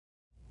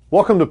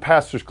Welcome to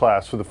Pastor's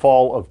Class for the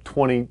fall of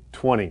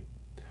 2020.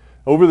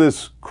 Over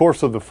this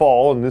course of the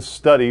fall, in this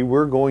study,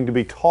 we're going to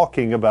be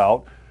talking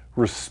about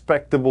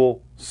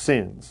respectable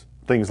sins.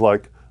 Things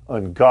like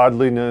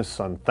ungodliness,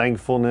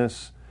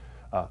 unthankfulness,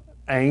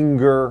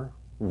 anger,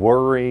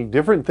 worry,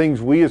 different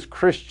things we as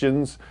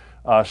Christians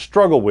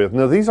struggle with.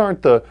 Now, these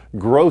aren't the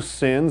gross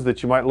sins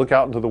that you might look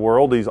out into the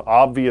world, these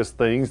obvious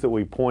things that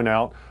we point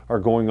out are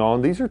going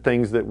on. These are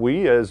things that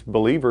we as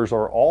believers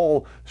are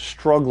all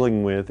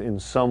struggling with in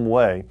some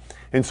way.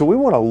 And so we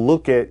want to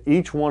look at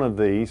each one of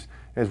these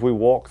as we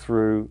walk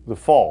through the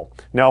fall.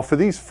 Now, for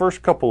these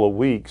first couple of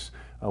weeks,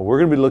 we're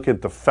going to be looking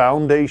at the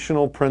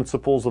foundational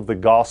principles of the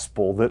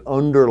gospel that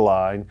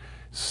underline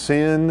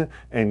sin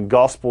and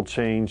gospel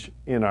change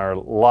in our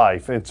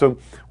life. And so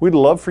we'd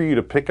love for you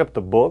to pick up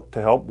the book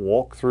to help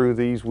walk through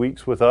these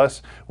weeks with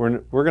us. We're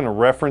going to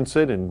reference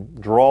it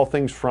and draw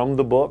things from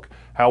the book.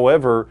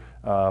 However,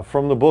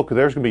 from the book,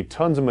 there's going to be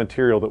tons of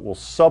material that will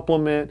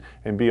supplement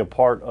and be a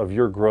part of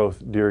your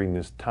growth during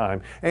this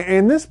time.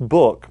 And this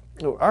book,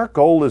 our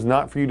goal is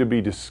not for you to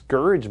be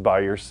discouraged by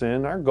your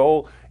sin. Our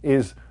goal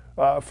is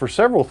for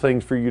several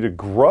things for you to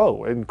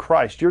grow in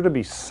Christ. You're to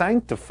be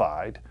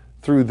sanctified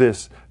through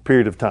this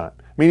period of time.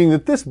 Meaning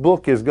that this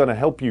book is going to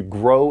help you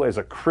grow as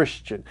a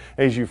Christian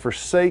as you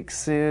forsake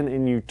sin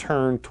and you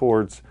turn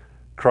towards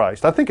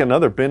Christ. I think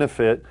another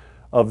benefit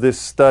of this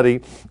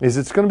study is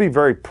it's going to be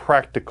very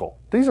practical.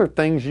 These are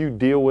things you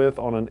deal with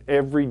on an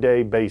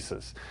everyday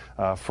basis,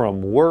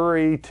 from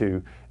worry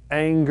to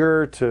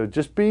anger to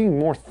just being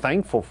more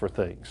thankful for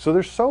things. So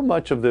there's so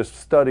much of this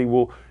study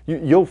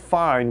you'll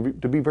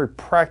find to be very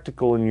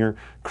practical in your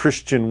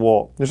Christian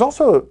walk. There's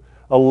also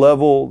a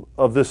level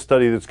of this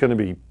study that's going to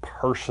be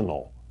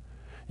personal.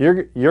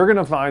 You're going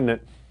to find that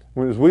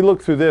as we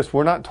look through this,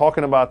 we're not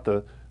talking about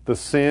the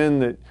sin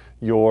that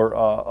your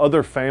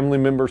other family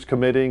members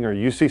committing or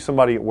you see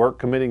somebody at work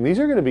committing. These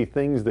are going to be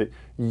things that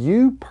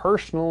you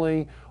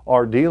personally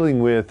are dealing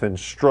with and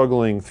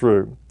struggling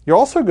through. You're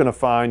also going to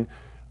find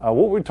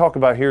what we talk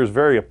about here is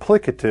very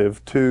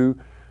applicative to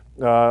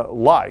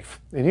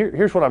life. And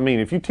here's what I mean.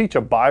 If you teach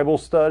a Bible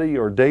study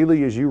or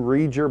daily as you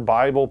read your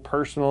Bible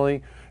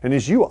personally, and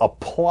as you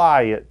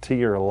apply it to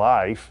your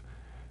life,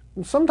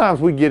 sometimes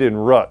we get in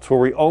ruts where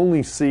we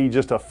only see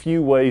just a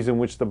few ways in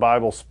which the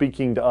Bible's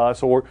speaking to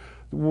us, or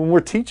when we're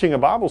teaching a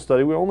Bible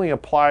study, we only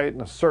apply it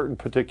in a certain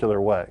particular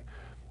way.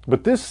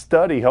 But this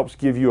study helps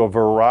give you a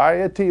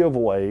variety of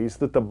ways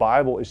that the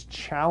Bible is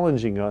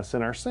challenging us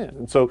in our sin.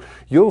 And so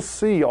you'll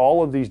see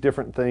all of these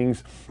different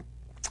things,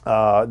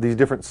 these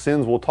different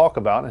sins we'll talk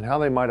about and how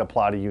they might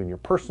apply to you in your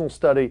personal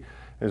study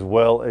as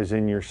well as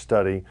in your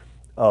study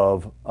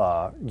of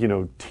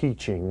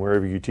teaching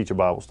wherever you teach a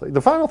Bible study.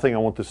 The final thing I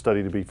want this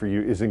study to be for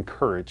you is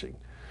encouraging.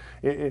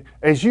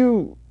 As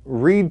you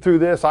read through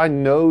this, I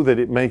know that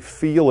it may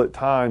feel at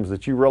times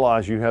that you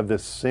realize you have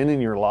this sin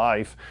in your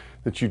life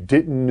that you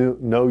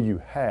didn't know you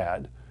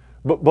had.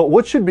 But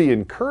what should be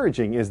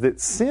encouraging is that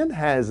sin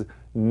has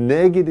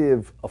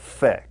negative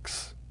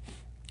effects.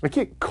 Like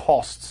it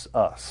costs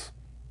us.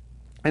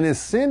 And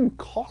as sin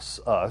costs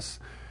us,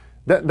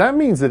 that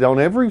means that on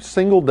every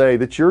single day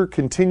that you're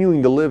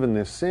continuing to live in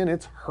this sin,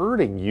 it's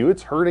hurting you,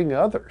 it's hurting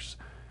others.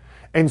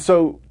 And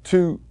so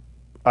to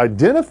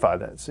identify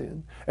that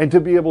sin and to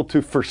be able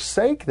to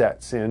forsake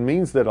that sin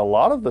means that a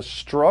lot of the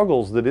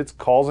struggles that it's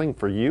causing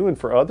for you and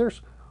for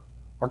others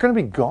are going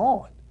to be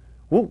gone.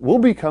 We'll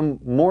become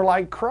more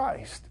like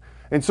Christ.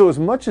 And so as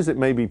much as it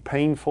may be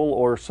painful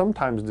or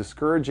sometimes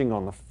discouraging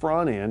on the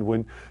front end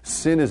when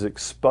sin is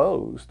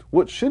exposed,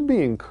 what should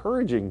be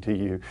encouraging to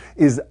you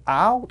is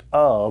out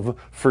of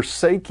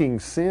forsaking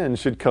sin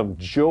should come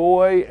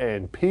joy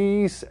and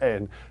peace,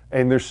 and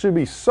there should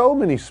be so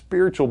many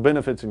spiritual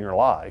benefits in your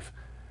life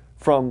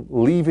from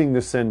leaving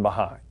the sin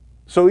behind.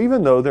 So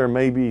even though there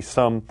may be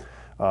some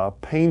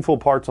painful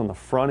parts on the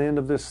front end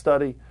of this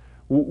study,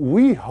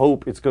 we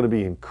hope it's going to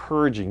be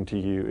encouraging to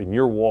you in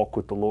your walk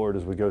with the Lord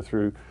as we go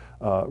through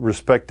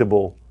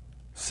respectable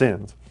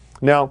sins.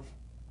 Now,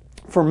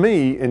 for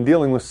me, in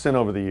dealing with sin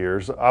over the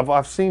years,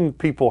 I've seen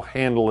people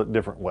handle it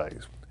different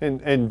ways.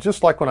 And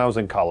just like when I was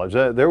in college,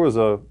 there was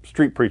a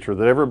street preacher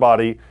that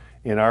everybody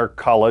in our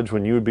college,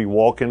 when you would be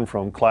walking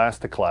from class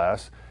to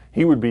class,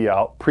 he would be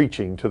out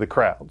preaching to the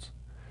crowds.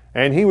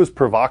 And he was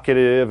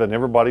provocative, and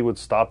everybody would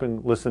stop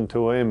and listen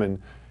to him,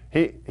 and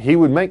he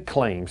would make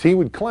claims. He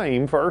would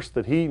claim first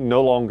that he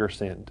no longer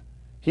sinned.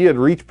 He had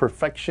reached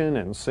perfection,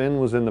 and sin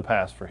was in the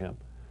past for him.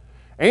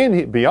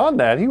 And beyond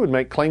that, he would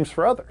make claims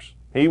for others.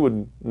 He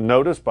would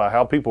notice by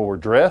how people were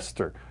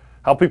dressed or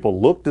how people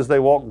looked as they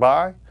walked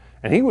by,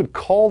 and he would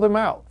call them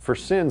out for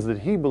sins that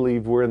he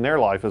believed were in their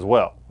life as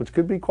well, which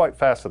could be quite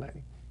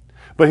fascinating.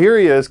 But here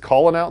he is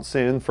calling out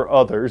sin for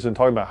others and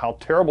talking about how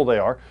terrible they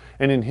are,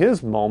 and in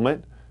his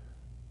moment,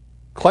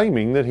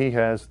 claiming that he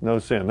has no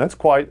sin. That's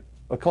quite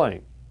a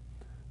claim.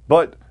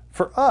 But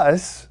for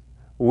us,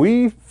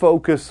 we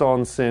focus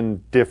on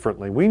sin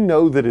differently. We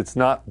know that it's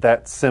not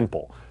that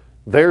simple.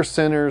 They're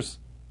sinners,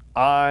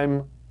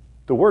 the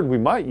word we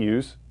might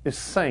use is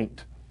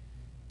saint.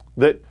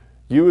 That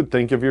you would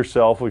think of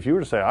yourself, if you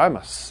were to say, I'm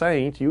a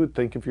saint, you would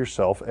think of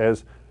yourself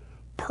as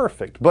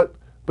perfect. But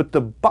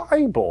the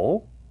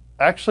Bible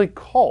actually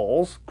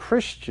calls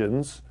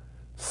Christians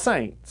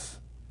saints.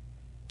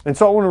 And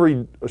so I want to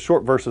read a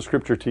short verse of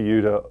Scripture to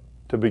you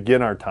to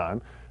begin our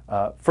time.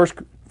 1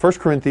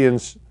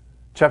 Corinthians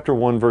chapter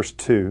 1, verse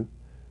 2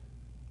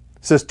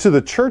 says, to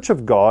the church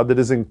of God that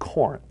is in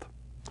Corinth,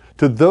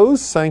 to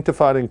those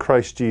sanctified in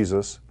Christ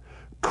Jesus,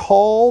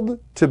 called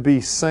to be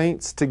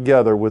saints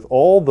together with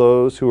all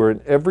those who are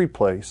in every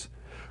place,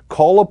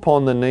 call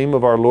upon the name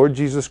of our Lord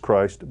Jesus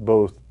Christ,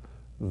 both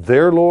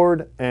their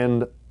Lord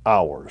and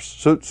ours.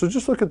 So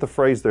just look at the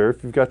phrase there,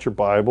 if you've got your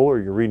Bible or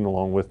you're reading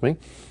along with me.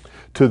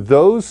 To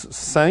those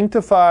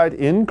sanctified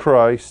in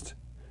Christ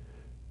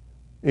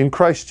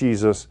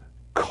Jesus,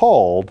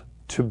 called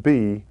to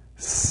be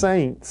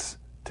saints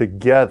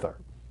together.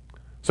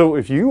 So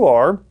if you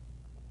are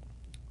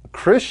a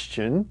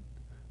Christian,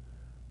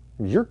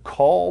 you're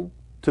called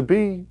to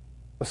be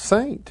a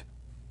saint.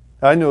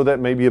 I know that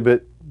may be a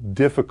bit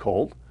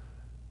difficult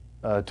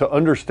to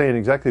understand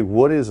exactly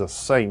what is a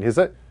saint. Is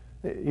that,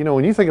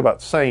 when you think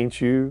about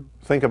saints, you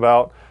think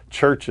about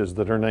churches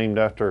that are named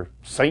after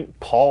St.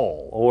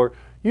 Paul, or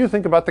you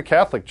think about the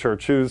Catholic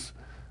Church, who's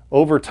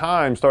over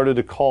time started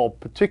to call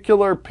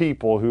particular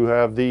people who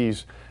have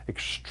these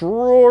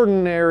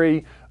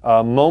extraordinary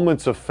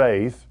moments of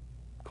faith,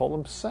 call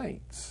them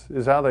saints,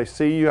 is how they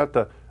see you have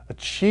to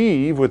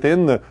achieve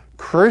within the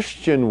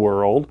Christian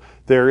world.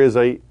 There is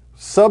a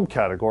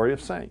subcategory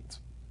of saints.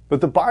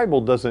 But the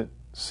Bible doesn't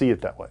see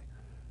it that way.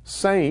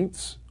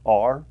 Saints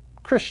are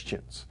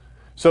Christians.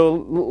 So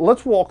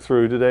let's walk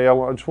through today.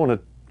 I just want to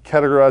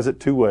categorize it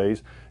two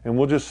ways, and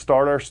we'll just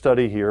start our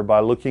study here by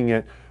looking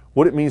at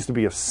what it means to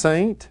be a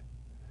saint,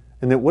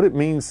 and then what it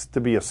means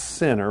to be a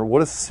sinner. What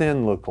does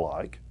sin look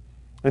like?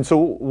 And so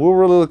we'll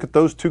really look at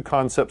those two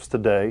concepts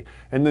today,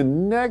 and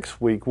then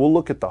next week we'll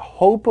look at the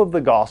hope of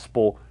the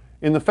gospel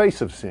in the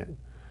face of sin.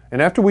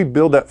 And after we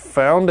build that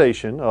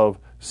foundation of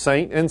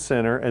saint and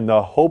sinner and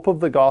the hope of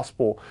the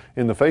gospel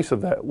in the face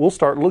of that, we'll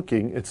start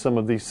looking at some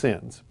of these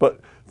sins. But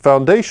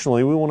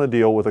foundationally, we want to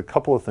deal with a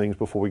couple of things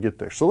before we get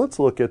there. So let's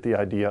look at the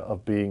idea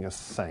of being a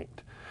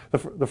saint.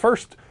 The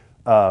first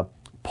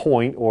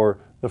point, or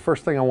the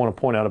first thing I want to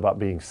point out about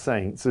being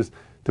saints, is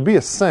to be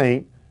a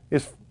saint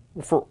is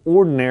for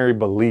ordinary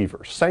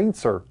believers.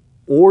 Saints are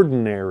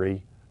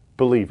ordinary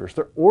believers.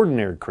 They're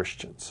ordinary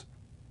Christians.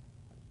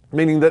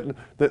 Meaning that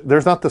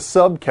there's not the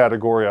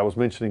subcategory I was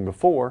mentioning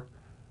before.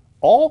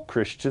 All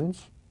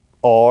Christians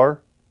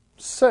are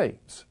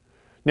saints.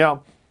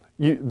 Now,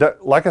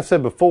 like I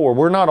said before,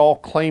 we're not all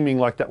claiming,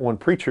 like that one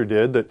preacher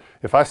did, that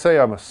if I say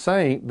I'm a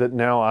saint, that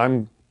now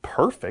I'm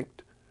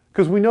perfect,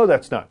 because we know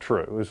that's not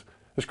true.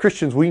 As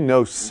Christians, we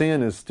know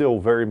sin is still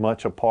very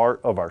much a part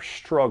of our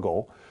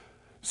struggle.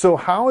 So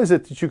how is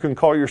it that you can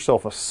call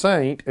yourself a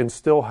saint and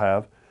still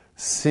have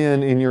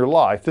sin in your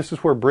life? This is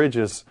where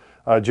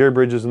Jerry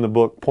Bridges in the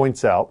book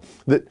points out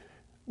that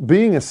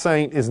being a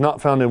saint is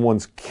not found in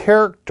one's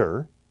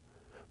character,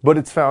 but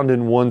it's found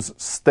in one's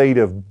state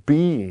of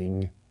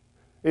being.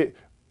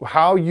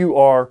 How you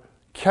are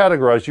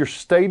categorized, your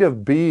state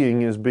of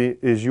being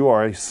is you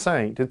are a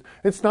saint.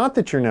 It's not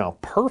that you're now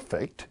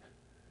perfect.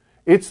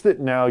 It's that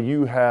now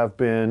you have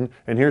been,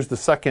 and here's the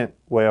second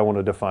way I want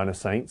to define a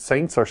saint.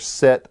 Saints are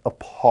set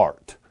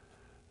apart,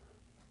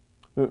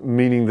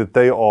 meaning that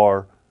they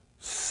are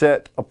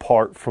set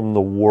apart from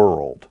the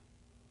world.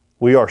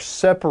 We are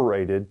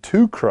separated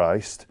to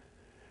Christ,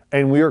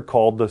 and we are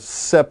called the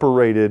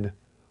separated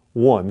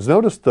ones.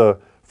 Notice the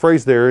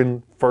phrase there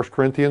in 1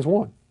 Corinthians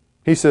 1.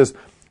 He says,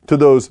 to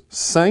those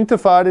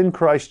sanctified in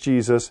Christ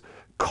Jesus,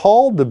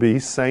 called to be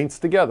saints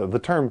together. The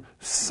term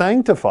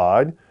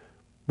sanctified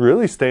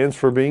really stands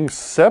for being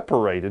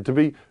separated, to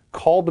be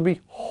called to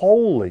be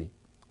holy.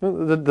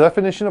 The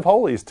definition of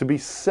holy is to be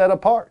set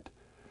apart.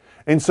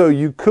 And so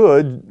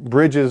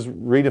Bridges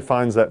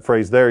redefines that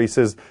phrase there. He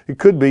says it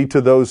could be to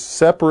those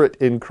separate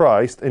in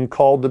Christ and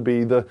called to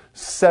be the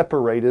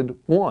separated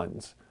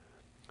ones.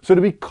 So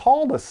to be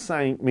called a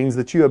saint means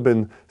that you have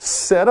been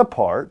set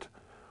apart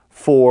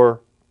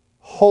for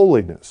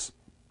holiness.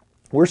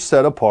 We're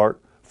set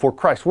apart for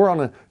Christ. We're on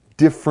a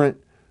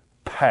different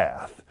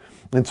path.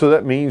 And so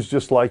that means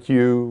just like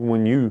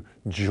when you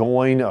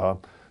join a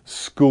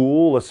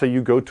school, let's say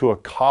you go to a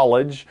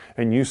college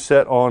and you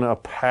set on a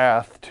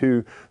path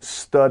to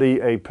study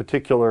a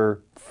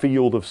particular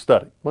field of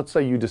study. Let's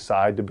say you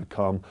decide to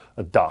become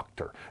a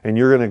doctor and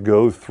you're going to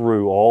go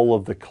through all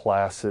of the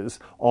classes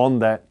on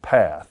that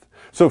path.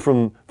 So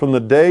from the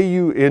day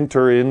you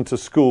enter into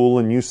school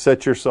and you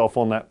set yourself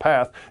on that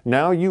path,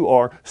 now you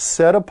are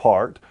set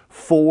apart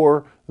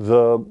for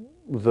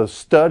the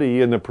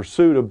study and the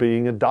pursuit of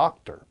being a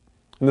doctor.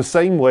 In the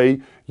same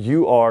way,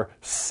 you are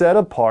set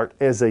apart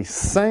as a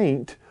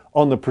saint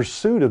on the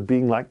pursuit of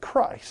being like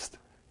Christ.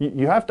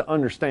 You have to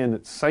understand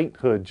that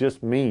sainthood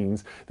just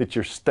means that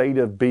your state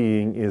of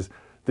being is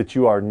that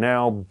you are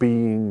now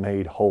being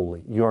made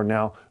holy. You are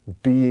now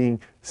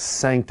being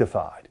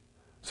sanctified.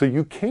 So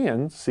you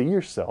can see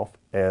yourself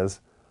as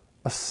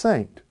a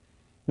saint.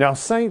 Now,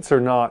 saints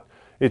are not,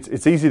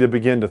 it's easy to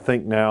begin to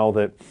think now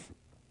that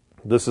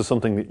this is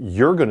something that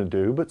you're going to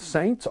do, but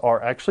saints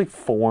are actually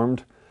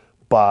formed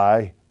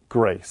by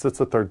grace. That's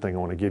the third thing I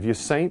want to give you.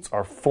 Saints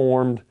are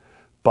formed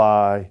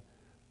by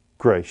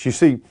grace. You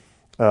see,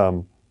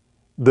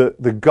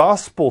 the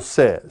gospel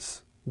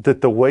says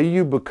that the way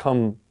you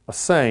become a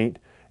saint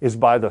is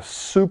by the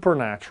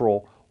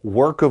supernatural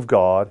work of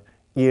God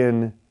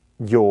in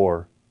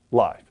your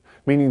life.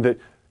 Meaning that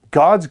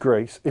God's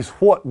grace is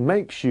what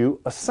makes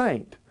you a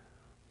saint.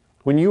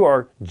 When you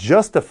are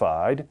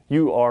justified,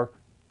 you are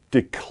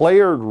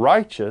declared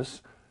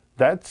righteous,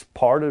 that's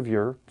part of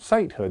your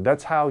sainthood.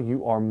 That's how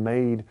you are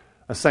made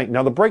a saint.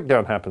 Now, the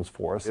breakdown happens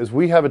for us is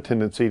we have a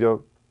tendency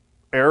to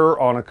err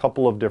on a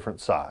couple of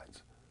different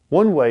sides.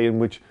 One way in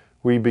which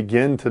we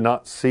begin to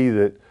not see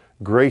that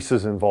grace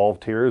is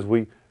involved here is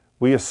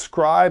we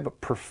ascribe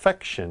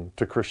perfection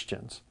to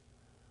Christians.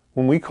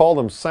 When we call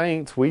them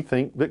saints, we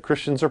think that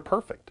Christians are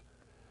perfect.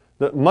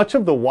 Much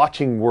of the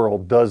watching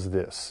world does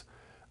this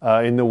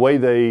in the way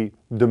they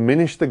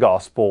diminish the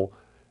gospel,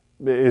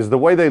 is the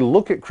way they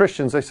look at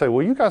Christians. They say,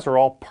 well, you guys are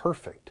all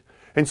perfect.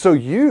 And so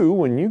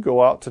when you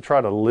go out to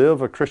try to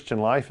live a Christian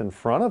life in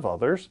front of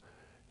others,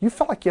 you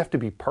feel like you have to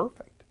be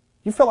perfect.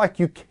 You feel like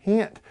you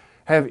can't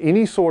have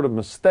any sort of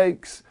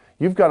mistakes.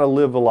 You've got to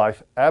live a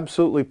life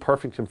absolutely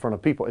perfect in front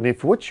of people. And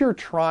if what you're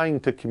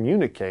trying to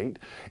communicate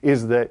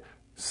is that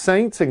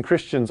saints and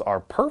Christians are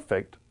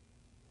perfect,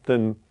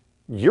 then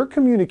you're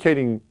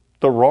communicating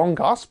the wrong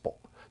gospel.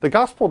 The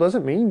gospel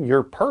doesn't mean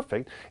you're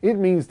perfect. It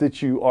means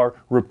that you are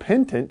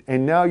repentant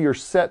and now you're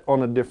set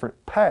on a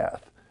different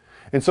path.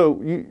 And so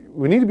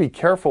we need to be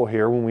careful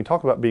here when we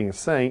talk about being a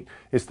saint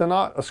is to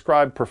not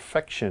ascribe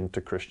perfection to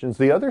Christians.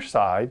 The other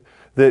side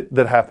that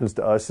happens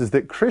to us is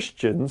that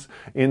Christians,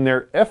 in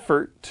their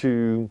effort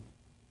to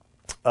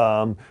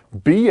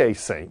be a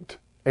saint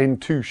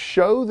and to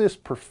show this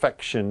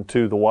perfection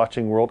to the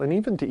watching world and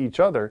even to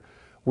each other,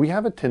 we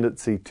have a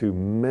tendency to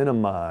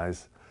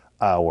minimize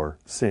our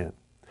sin.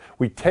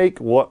 We take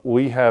what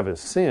we have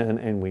as sin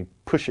and we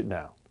push it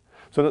down.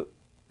 So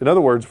in other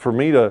words, for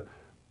me to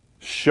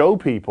show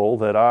people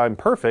that I'm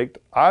perfect,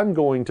 I'm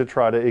going to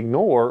try to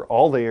ignore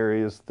all the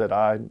areas that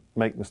I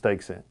make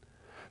mistakes in.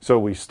 So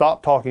we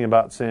stop talking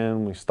about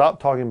sin, we stop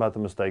talking about the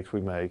mistakes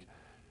we make,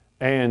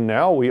 and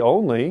now we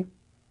only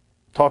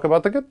talk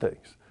about the good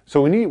things.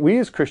 So we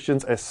as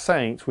Christians, as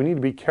saints, we need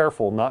to be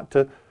careful not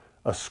to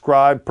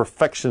ascribe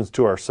perfections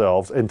to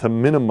ourselves and to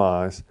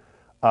minimize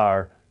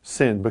our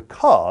sin,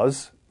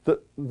 because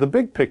the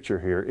big picture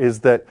here is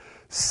that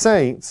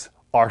saints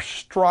are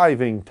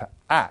striving to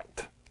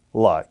act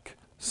like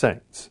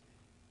saints.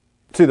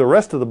 See, the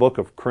rest of the book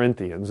of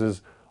Corinthians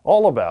is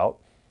all about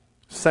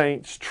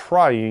saints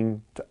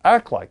trying to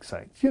act like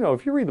saints. You know,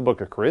 if you read the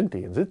book of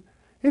Corinthians,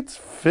 it's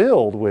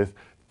filled with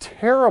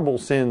terrible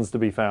sins to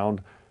be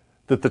found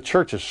that the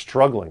church is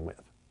struggling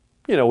with.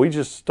 You know, we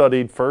just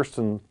studied 1st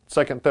and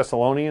 2nd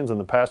Thessalonians in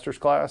the pastor's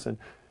class, and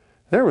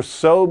there was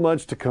so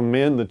much to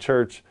commend the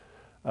church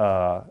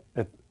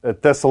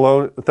at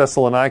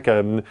Thessalonica.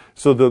 And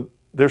so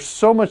there's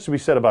so much to be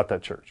said about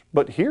that church.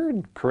 But here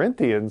in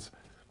Corinthians,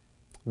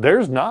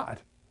 there's not.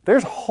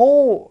 There's a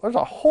whole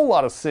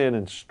lot of sin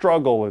and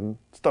struggle and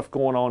stuff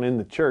going on in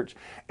the church.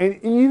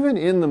 And even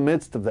in the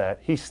midst of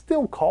that, he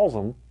still calls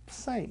them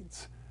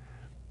saints.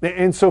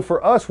 And so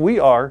for us, we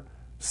are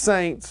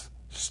saints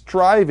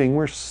striving.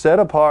 We're set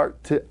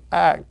apart to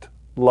act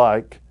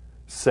like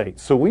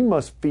saints. So we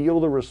must feel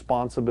the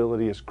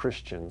responsibility as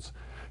Christians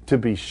to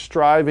be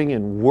striving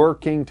and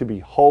working to be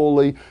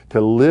holy,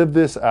 to live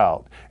this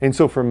out. And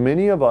so for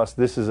many of us,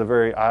 this is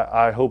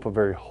I hope, a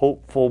very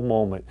hopeful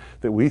moment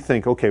that we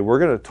think, okay, we're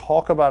going to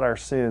talk about our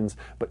sins,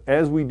 but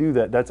as we do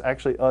that, that's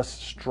actually us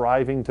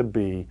striving to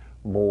be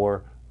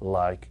more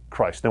like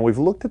Christ. Now, we've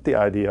looked at the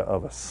idea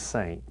of a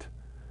saint,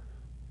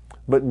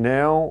 but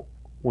now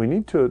we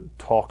need to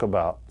talk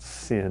about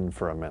sin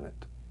for a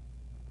minute.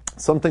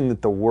 Something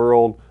that the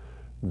world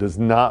does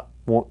not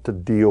want to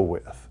deal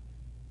with.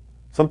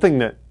 Something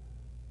that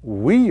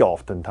we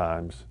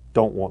oftentimes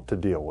don't want to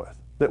deal with.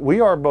 That we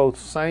are both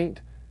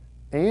saint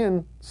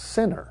and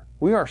sinner.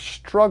 We are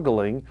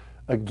struggling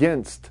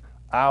against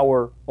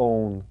our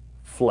own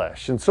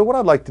flesh. And so what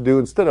I'd like to do,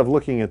 instead of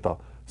looking at the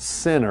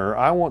sinner,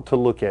 I want to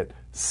look at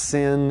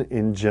sin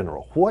in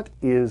general. What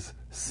is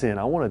sin?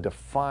 I want to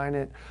define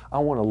it. I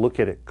want to look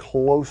at it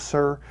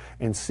closer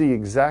and see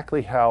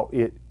exactly how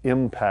it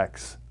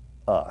impacts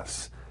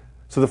us.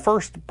 So the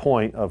first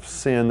point of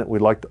sin that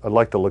I'd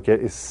like to look at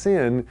is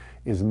sin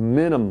is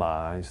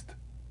minimized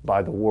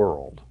by the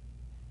world.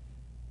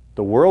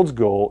 The world's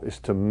goal is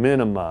to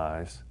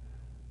minimize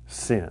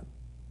sin.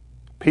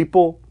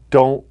 People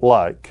don't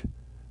like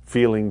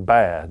feeling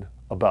bad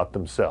about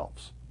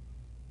themselves.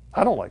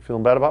 I don't like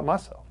feeling bad about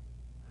myself.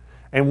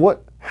 And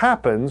what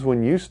happens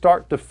when you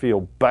start to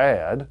feel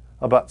bad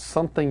about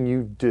something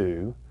you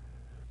do,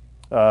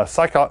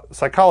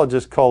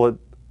 psychologists call it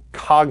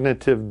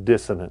cognitive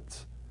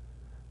dissonance.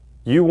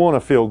 You want to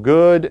feel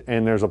good,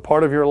 and there's a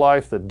part of your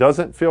life that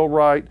doesn't feel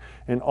right,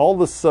 and all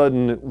of a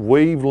sudden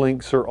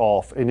wavelengths are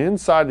off, and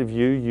inside of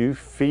you, you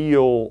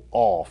feel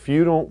off.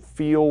 You don't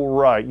feel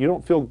right. You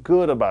don't feel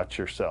good about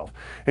yourself.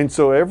 And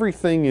so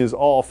everything is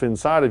off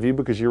inside of you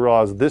because you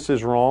realize this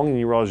is wrong, and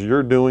you realize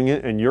you're doing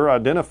it, and you're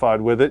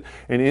identified with it,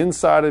 and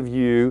inside of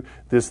you,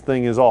 this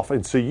thing is off.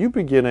 And so you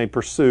begin a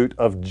pursuit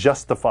of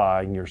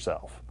justifying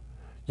yourself.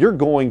 You're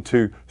going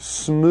to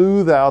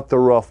smooth out the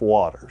rough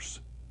waters.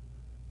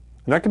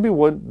 And that can be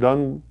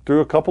done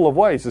through a couple of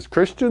ways. As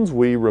Christians,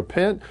 we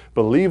repent,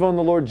 believe on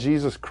the Lord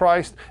Jesus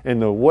Christ,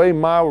 and the way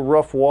my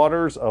rough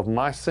waters of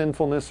my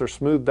sinfulness are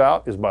smoothed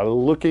out is by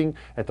looking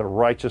at the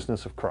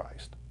righteousness of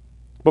Christ.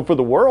 But for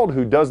the world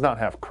who does not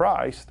have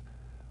Christ,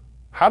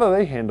 how do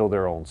they handle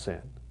their own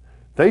sin?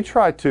 They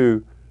try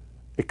to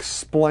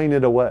explain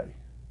it away,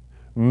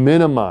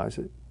 minimize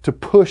it, to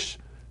push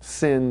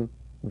sin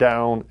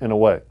down and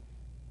away.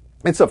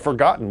 It's a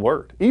forgotten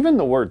word. Even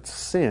the word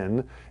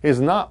sin is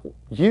not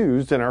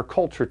used in our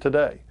culture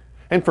today.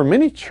 And for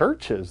many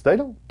churches, they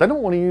don't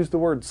want to use the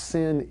word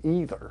sin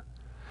either.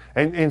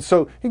 And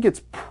so it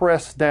gets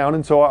pressed down,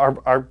 and so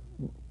our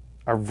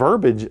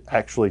verbiage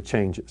actually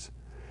changes.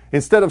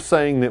 Instead of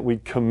saying that we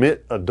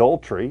commit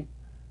adultery,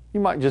 you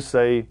might just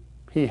say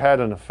he had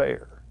an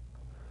affair.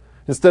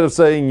 Instead of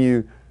saying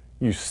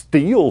you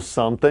steal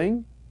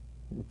something,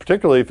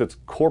 particularly if it's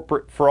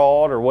corporate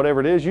fraud or whatever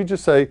it is, you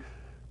just say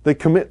they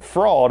commit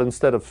fraud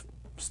instead of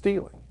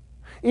stealing.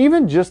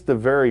 Even just the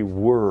very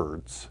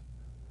words,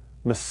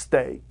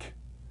 mistake,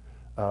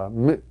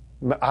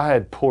 I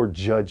had poor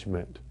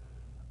judgment,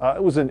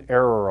 it was an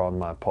error on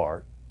my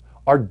part,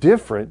 are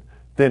different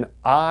than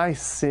I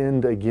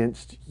sinned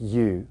against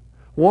you.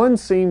 One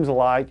seems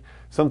like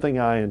something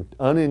I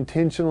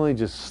unintentionally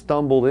just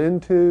stumbled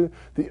into.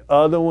 The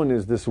other one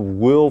is this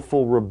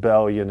willful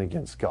rebellion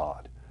against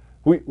God.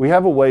 We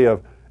have a way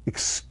of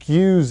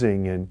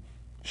excusing and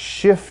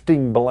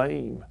shifting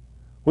blame.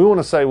 We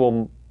want to say,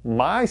 well,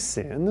 my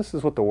sin, this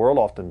is what the world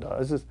often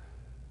does, is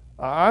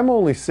I'm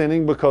only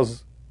sinning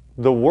because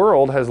the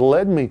world has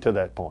led me to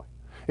that point.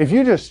 If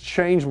you just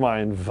change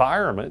my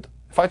environment,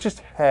 if I just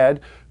had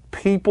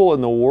people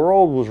and the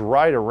world was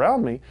right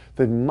around me,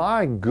 then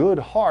my good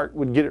heart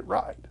would get it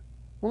right.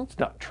 Well, it's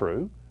not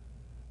true.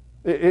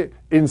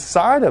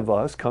 Inside of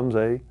us comes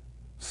a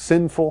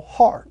sinful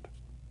heart.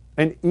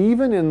 And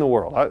even in the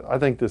world, I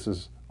think this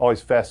is always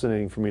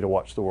fascinating for me to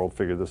watch the world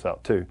figure this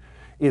out too,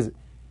 is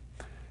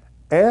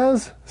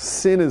as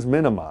sin is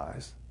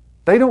minimized,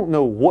 they don't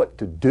know what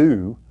to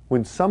do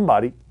when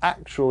somebody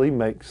actually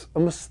makes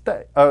a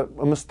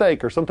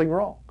mistake or something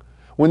wrong.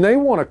 When they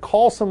want to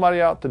call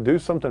somebody out to do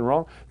something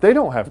wrong, they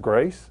don't have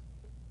grace.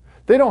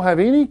 They don't have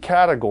any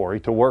category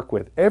to work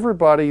with.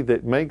 Everybody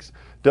that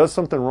does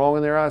something wrong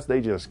in their eyes,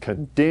 they just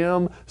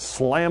condemn,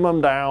 slam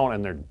them down,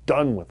 and they're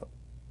done with them.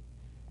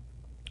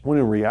 When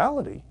in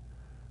reality,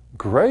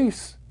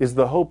 grace is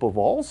the hope of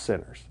all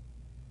sinners.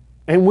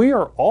 And we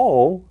are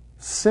all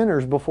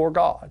sinners before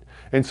God.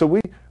 And so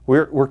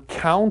we're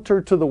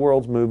counter to the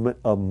world's movement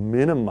of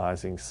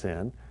minimizing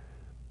sin.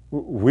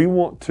 We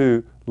want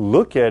to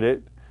look at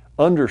it,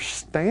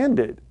 understand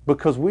it,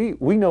 because we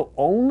know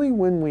only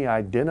when we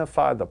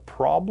identify the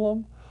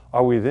problem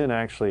are we then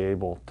actually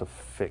able to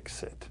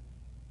fix it.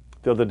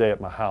 The other day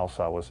at my house,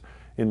 I was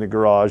in the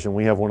garage, and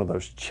we have one of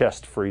those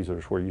chest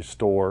freezers where you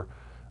store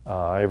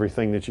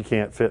everything that you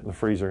can't fit in the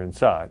freezer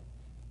inside.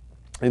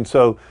 And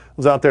so I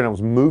was out there and I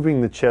was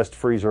moving the chest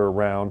freezer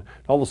around.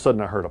 And all of a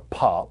sudden I heard a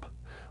pop.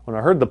 When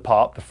I heard the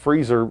pop, the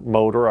freezer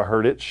motor, I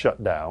heard it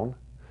shut down.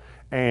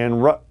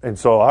 And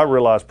so I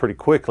realized pretty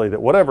quickly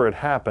that whatever had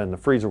happened, the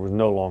freezer was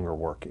no longer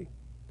working.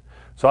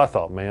 So I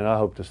thought, man, I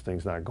hope this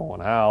thing's not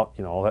going out.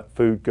 You know, all that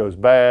food goes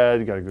bad.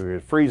 You got to go get a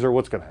freezer.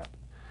 What's going to happen?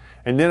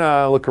 And then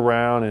I look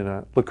around and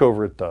I look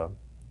over at the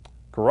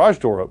garage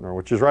door opener,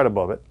 which is right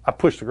above it. I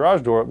push the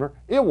garage door opener,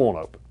 it won't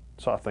open.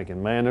 So I'm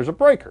thinking, man, there's a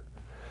breaker.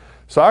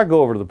 So I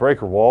go over to the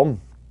breaker wall,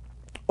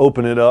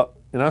 open it up,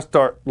 and I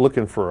start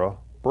looking for a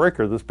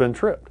breaker that's been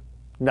tripped.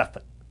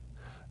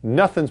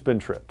 Nothing's been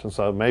tripped. And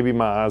so maybe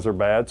my eyes are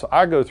bad. So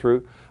I go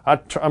through,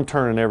 I'm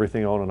turning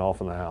everything on and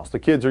off in the house. The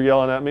kids are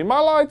yelling at me, my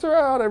lights are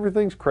out,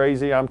 everything's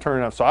crazy, I'm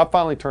turning up. So I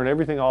finally turn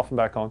everything off and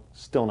back on,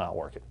 still not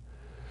working.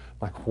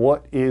 Like,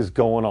 what is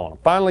going on? I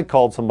finally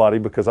called somebody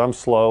because I'm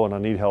slow and I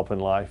need help in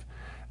life.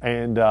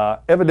 And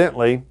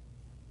evidently,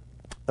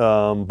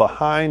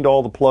 behind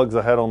all the plugs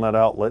I had on that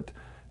outlet,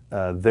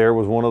 there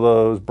was one of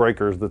those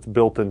breakers that's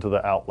built into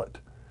the outlet.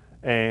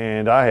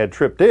 And I had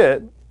tripped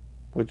it,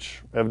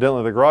 which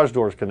evidently the garage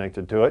door is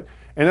connected to it.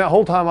 And that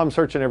whole time I'm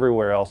searching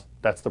everywhere else,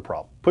 that's the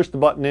problem. Push the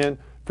button in,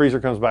 freezer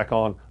comes back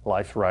on,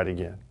 life's right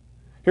again.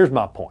 Here's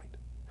my point.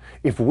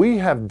 If we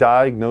have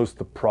diagnosed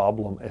the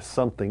problem as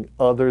something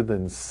other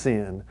than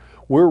sin,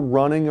 we're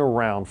running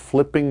around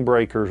flipping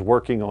breakers,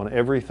 working on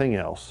everything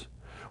else,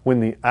 when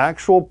the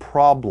actual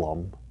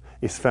problem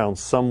is found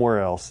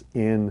somewhere else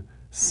in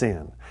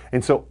sin.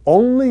 And so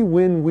only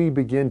when we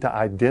begin to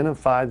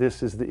identify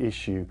this as the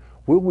issue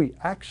will we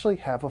actually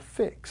have a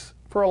fix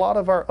for a lot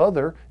of our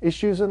other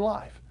issues in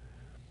life.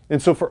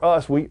 And so for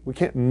us, we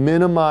can't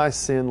minimize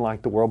sin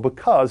like the world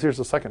because, here's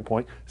the second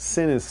point,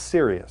 sin is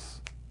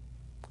serious.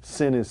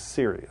 Sin is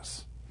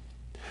serious.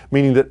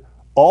 Meaning that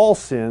all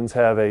sins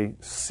have a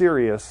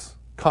serious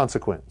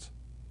consequence.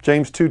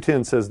 James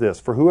 2:10 says this,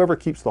 "For whoever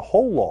keeps the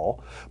whole law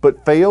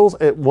but fails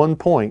at one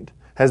point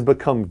has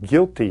become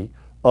guilty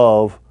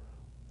of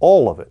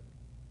all of it."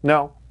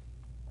 Now,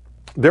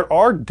 there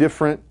are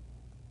different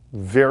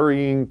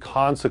varying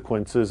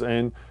consequences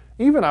and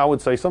even, I would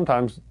say,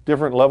 sometimes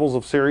different levels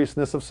of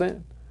seriousness of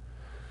sin.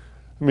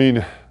 I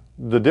mean,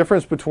 the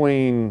difference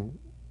between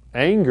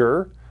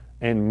anger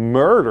and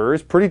murder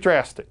is pretty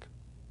drastic.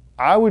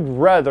 I would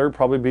rather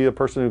probably be a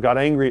person who got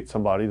angry at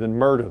somebody than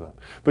murder them.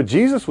 But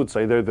Jesus would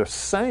say they're the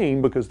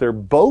same because they're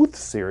both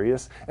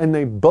serious and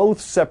they both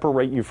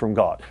separate you from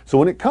God. So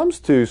when it comes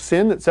to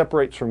sin that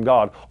separates from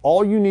God,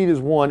 all you need is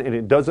one, and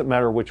it doesn't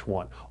matter which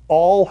one.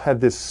 All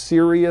have this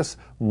serious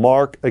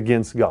mark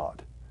against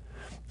God.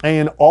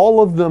 And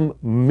all of them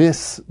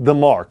miss the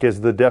mark,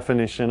 as the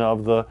definition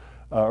of the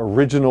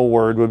original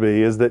word would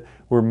be, is that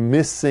we're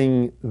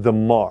missing the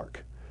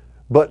mark.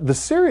 But the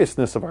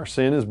seriousness of our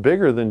sin is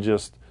bigger than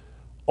just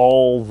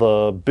all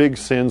the big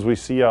sins we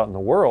see out in the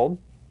world.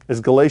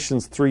 As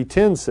Galatians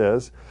 3:10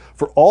 says,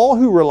 "For all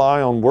who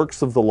rely on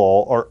works of the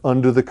law are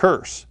under the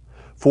curse.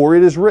 For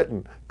it is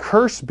written,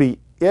 Cursed be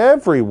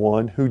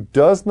everyone who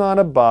does not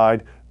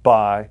abide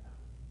by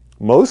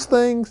most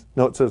things,"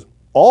 no, it says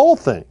all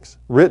things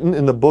written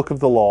in the book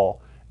of the law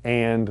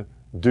and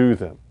do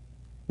them.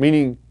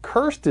 Meaning,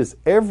 cursed is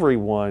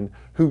everyone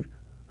who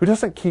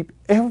doesn't keep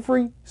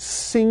every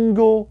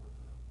single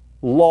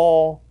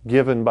law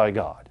given by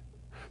God.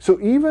 So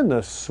even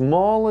the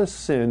smallest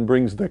sin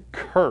brings the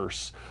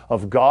curse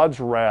of God's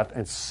wrath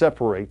and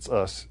separates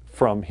us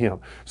from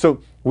Him. So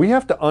we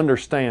have to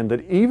understand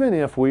that even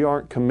if we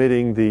aren't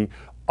committing the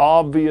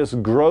obvious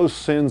gross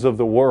sins of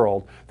the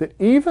world, that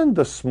even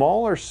the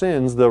smaller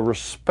sins, the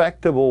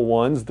respectable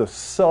ones, the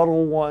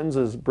subtle ones,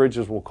 as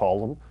Bridges will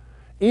call them,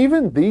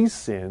 even these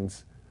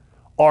sins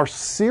are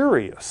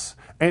serious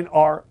and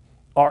are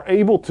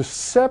able to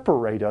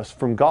separate us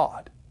from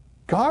God.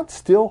 God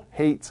still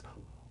hates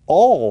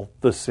all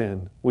the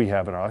sin we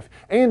have in our life.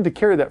 And to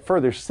carry that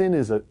further, sin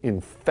is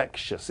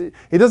infectious. It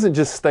doesn't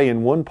just stay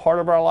in one part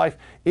of our life,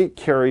 it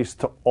carries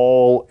to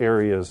all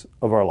areas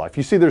of our life.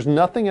 You see, there's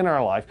nothing in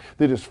our life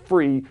that is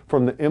free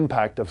from the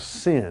impact of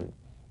sin.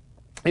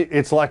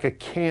 It's like a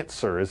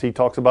cancer, as he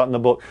talks about in the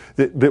book,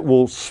 that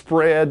will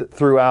spread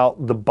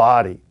throughout the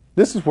body.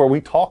 This is where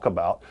we talk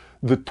about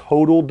the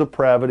total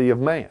depravity of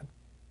man.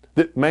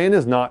 That man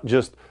is not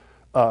just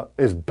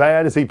as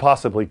bad as he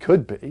possibly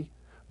could be,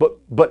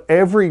 but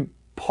every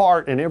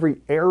part and every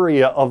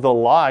area of the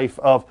life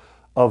of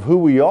who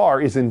we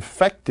are is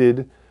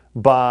infected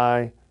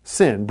by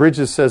sin.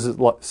 Bridges says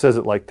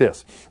it like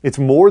this: "It's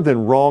more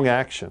than wrong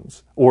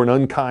actions or an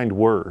unkind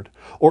word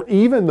or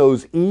even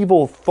those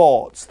evil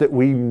thoughts that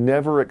we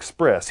never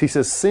express." He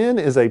says sin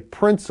is a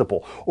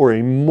principle or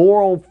a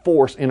moral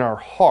force in our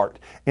heart,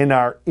 in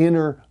our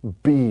inner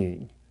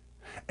being.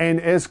 And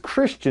as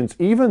Christians,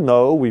 even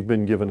though we've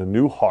been given a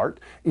new heart,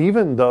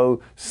 even though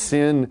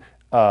sin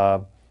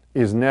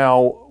is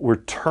now, we're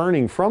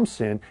turning from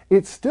sin,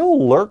 it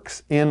still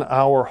lurks in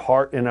our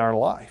heart, in our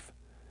life.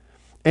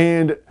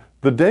 And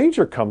the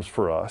danger comes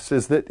for us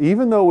is that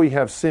even though we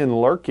have sin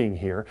lurking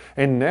here,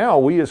 and now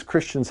we as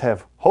Christians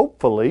have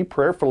hopefully,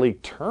 prayerfully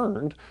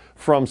turned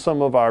from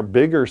some of our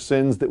bigger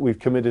sins that we've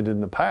committed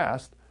in the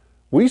past,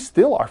 we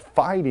still are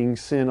fighting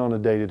sin on a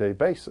day-to-day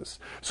basis.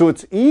 So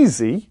it's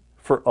easy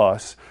for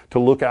us to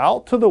look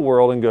out to the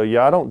world and go,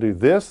 yeah, I don't do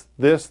this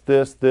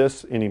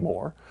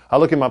anymore. I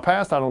look at my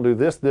past, I don't do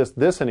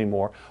this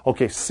anymore.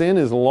 Okay, sin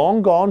is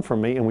long gone from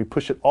me, and we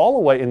push it all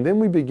away, and then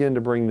we begin to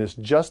bring this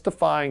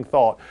justifying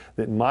thought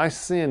that my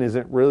sin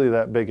isn't really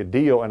that big a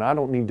deal, and I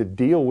don't need to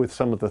deal with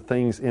some of the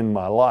things in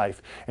my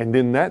life. And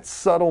then that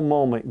subtle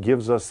moment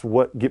gives us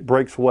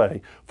breaks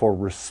way for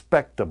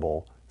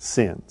respectable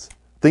sins.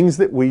 Things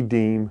that we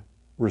deem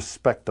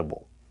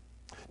respectable.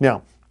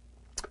 Now,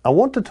 I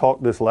want to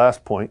talk this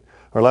last point,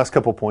 or last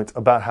couple points,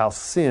 about how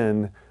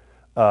sin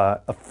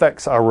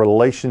affects our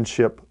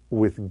relationship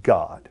with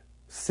God.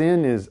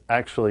 Sin is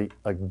actually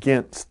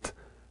against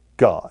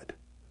God.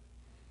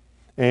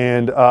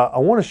 And I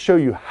want to show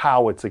you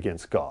how it's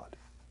against God.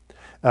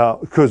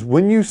 Because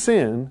when you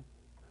sin,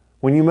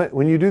 when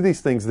you do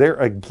these things, they're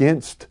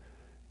against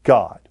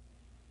God.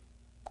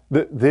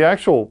 The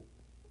actual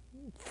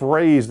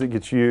phrase that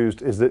gets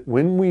used is that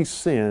when we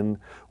sin,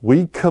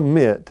 we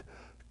commit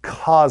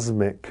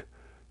cosmic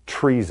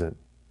treason.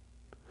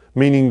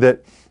 Meaning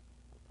that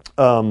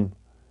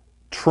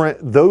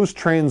those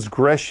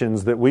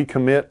transgressions that we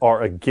commit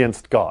are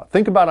against God.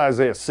 Think about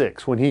Isaiah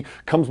 6, when he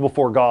comes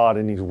before God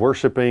and he's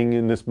worshiping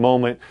in this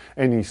moment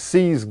and he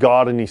sees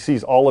God and he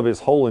sees all of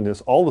His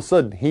holiness. All of a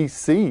sudden he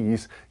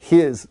sees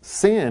his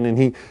sin,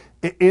 and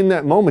in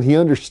that moment he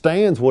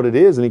understands what it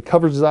is, and he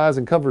covers his eyes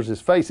and covers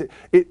his face.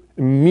 It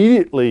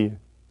immediately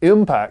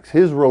impacts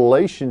his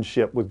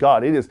relationship with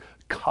God. It is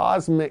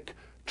cosmic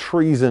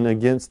treason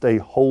against a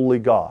holy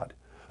God.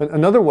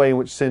 Another way in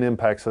which sin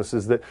impacts us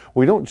is that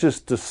we don't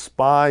just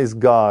despise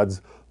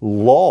God's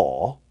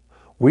law,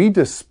 we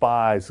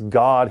despise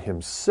God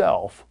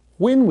himself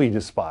when we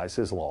despise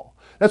his law.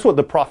 That's what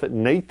the prophet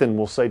Nathan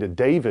will say to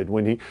David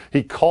when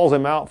he calls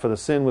him out for the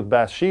sin with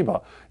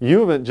Bathsheba. You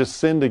haven't just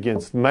sinned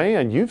against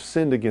man, you've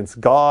sinned against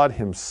God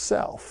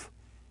himself.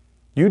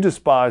 You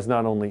despise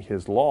not only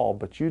his law,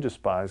 but you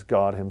despise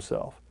God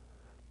himself.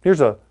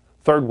 Here's a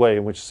third way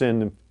in which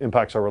sin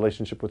impacts our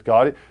relationship with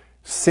God.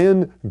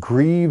 Sin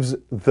grieves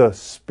the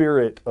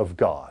Spirit of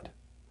God.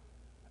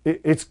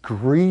 It's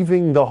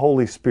grieving the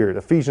Holy Spirit.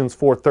 Ephesians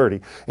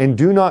 4:30. And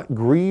do not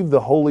grieve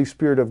the Holy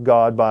Spirit of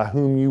God, by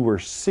whom you were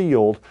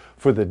sealed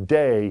for the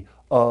day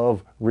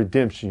of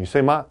redemption. You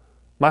say,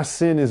 my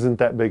sin isn't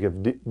that big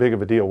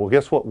of a deal. Well,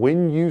 guess what?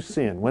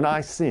 When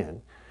I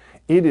sin,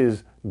 it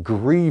is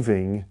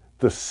grieving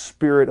the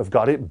Spirit of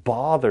God. It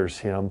bothers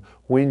him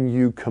when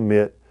you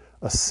commit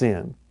a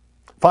sin.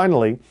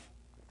 Finally,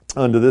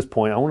 under this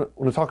point, I want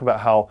to talk about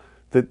how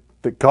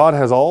that God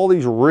has all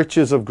these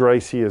riches of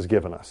grace he has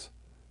given us.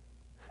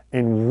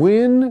 And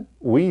when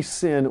we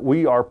sin,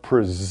 we are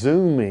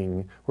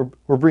presuming,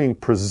 we're being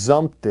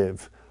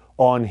presumptive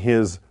on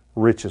his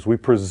riches. We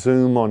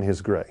presume on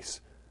his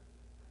grace.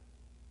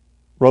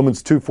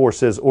 Romans 2:4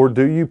 says, or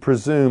do you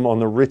presume on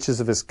the riches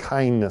of his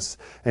kindness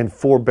and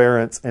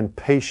forbearance and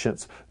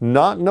patience,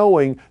 not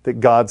knowing that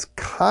God's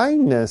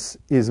kindness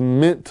is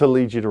meant to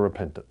lead you to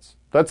repentance?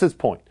 That's his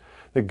point.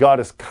 That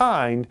God is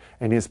kind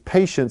and his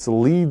patience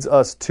leads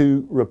us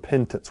to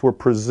repentance. We're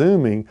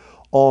presuming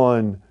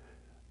on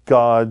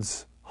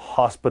God's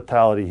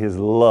hospitality, his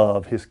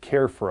love, his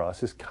care for us,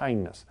 his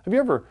kindness. Have you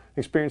ever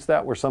experienced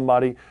that where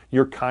somebody,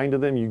 you're kind to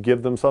them, you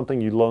give them something,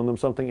 you loan them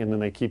something, and then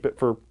they keep it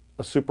for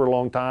a super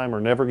long time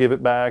or never give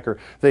it back, or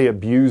they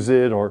abuse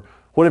it, or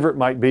whatever it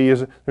might be?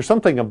 There's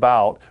something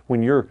about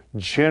when you're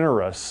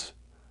generous,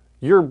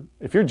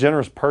 if you're a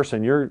generous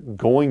person, you're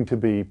going to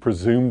be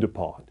presumed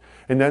upon.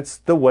 And that's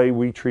the way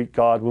we treat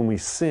God when we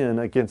sin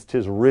against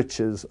his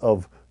riches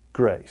of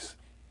grace.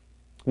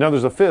 Now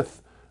there's a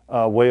fifth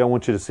way I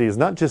want you to see. It's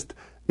not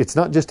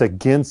just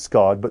against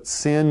God, but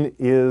sin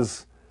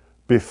is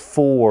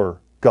before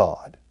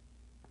God.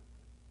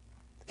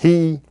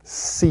 He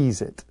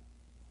sees it.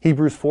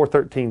 Hebrews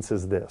 4:13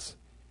 says this,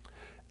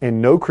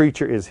 and no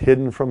creature is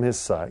hidden from his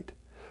sight,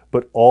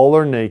 but all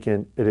are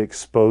naked and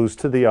exposed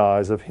to the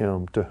eyes of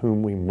him to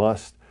whom we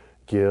must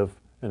give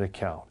an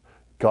account.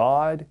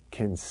 God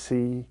can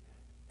see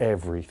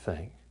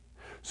everything.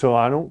 So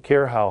I don't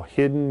care how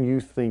hidden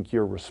you think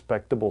your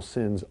respectable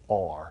sins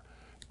are,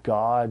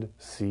 God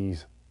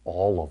sees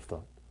all of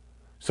them.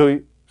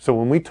 So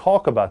when we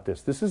talk about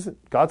this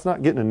isn't, God's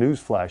not getting a news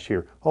flash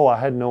here. Oh, I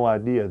had no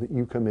idea that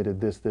you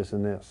committed this, this,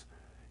 and this.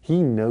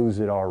 He knows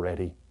it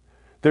already.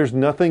 There's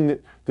nothing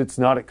that's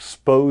not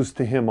exposed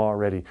to him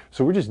already.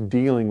 So we're just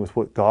dealing with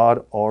what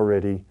God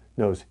already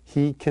knows.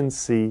 He can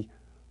see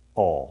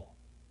all.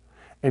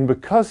 And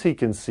because he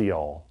can see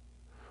all,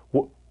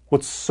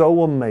 what's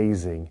so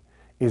amazing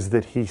is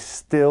that he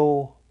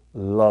still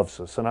loves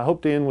us. And I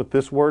hope to end with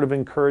this word of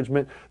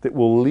encouragement that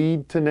will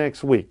lead to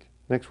next week.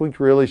 Next week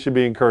really should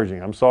be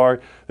encouraging. I'm sorry.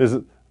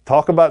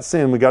 Talk about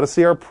sin. We got to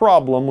see our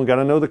problem. We got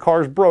to know the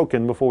car's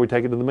broken before we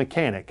take it to the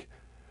mechanic.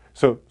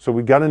 So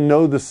we got to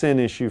know the sin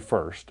issue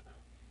first.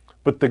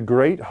 But the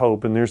great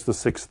hope, and there's the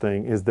sixth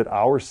thing, is that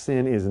our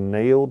sin is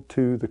nailed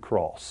to the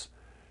cross.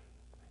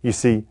 You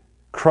see,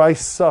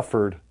 Christ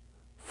suffered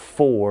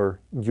for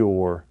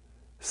your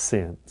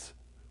sins.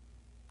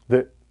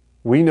 That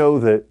we know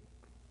that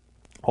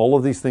all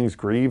of these things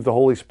grieve the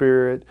Holy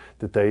Spirit,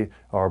 that they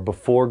are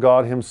before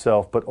God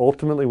himself. But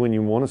ultimately, when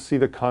you want to see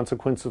the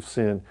consequence of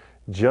sin,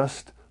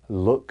 just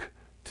look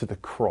to the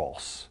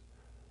cross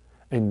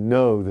and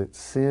know that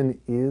sin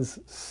is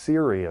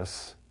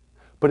serious.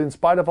 But in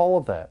spite of all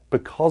of that,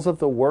 because of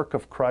the work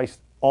of Christ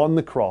on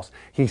the cross,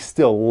 he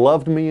still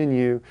loved me and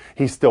you.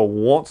 He still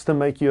wants to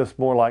make us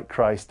more like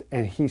Christ,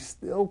 and he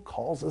still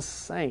calls us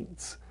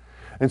saints.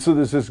 And so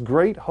there's this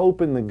great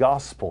hope in the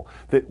gospel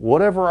that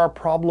whatever our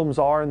problems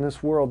are in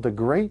this world, the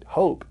great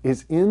hope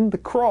is in the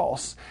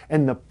cross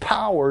and the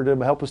power to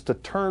help us to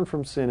turn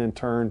from sin and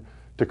turn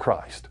to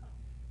Christ.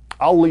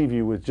 I'll leave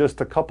you with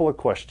just a couple of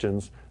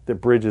questions that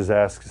Bridges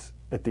asks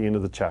at the end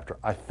of the chapter.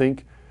 I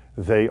think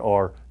they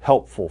are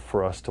helpful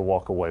for us to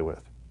walk away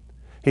with.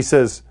 He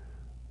says,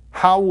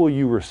 how will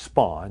you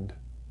respond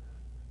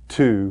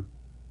to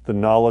the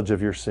knowledge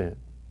of your sin?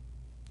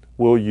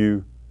 Will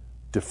you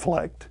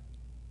deflect?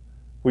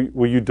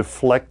 Will you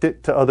deflect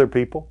it to other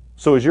people?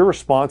 So as your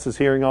response is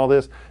hearing all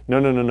this,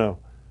 no.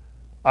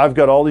 I've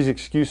got all these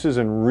excuses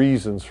and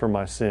reasons for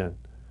my sin.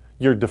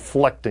 You're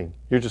deflecting.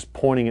 You're just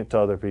pointing it to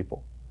other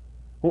people.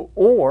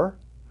 Or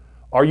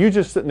are you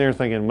just sitting there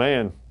thinking,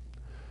 man,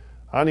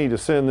 I need to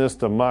send this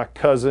to my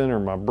cousin or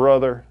my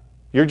brother?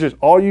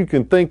 All you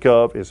can think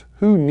of is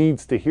who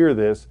needs to hear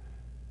this,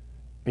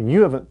 and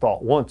you haven't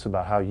thought once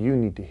about how you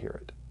need to hear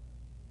it.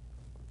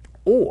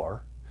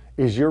 Or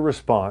is your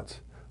response,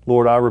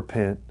 Lord, I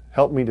repent,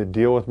 help me to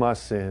deal with my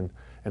sin,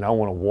 and I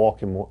want to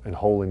walk in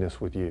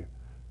holiness with you.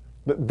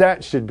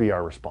 That should be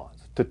our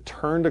response, to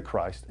turn to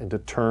Christ and to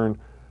turn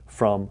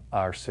from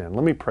our sin.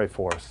 Let me pray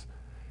for us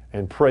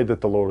and pray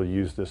that the Lord will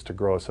use this to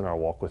grow us in our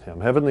walk with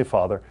Him. Heavenly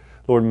Father,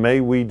 Lord, may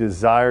we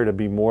desire to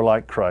be more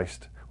like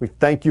Christ. We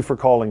thank you for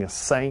calling us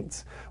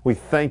saints. We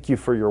thank you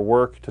for your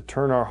work to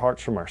turn our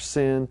hearts from our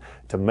sin,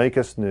 to make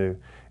us new.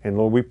 And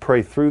Lord, we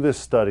pray through this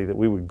study that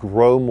we would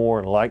grow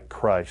more like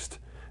Christ.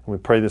 And we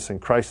pray this in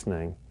Christ's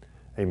name.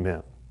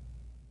 Amen.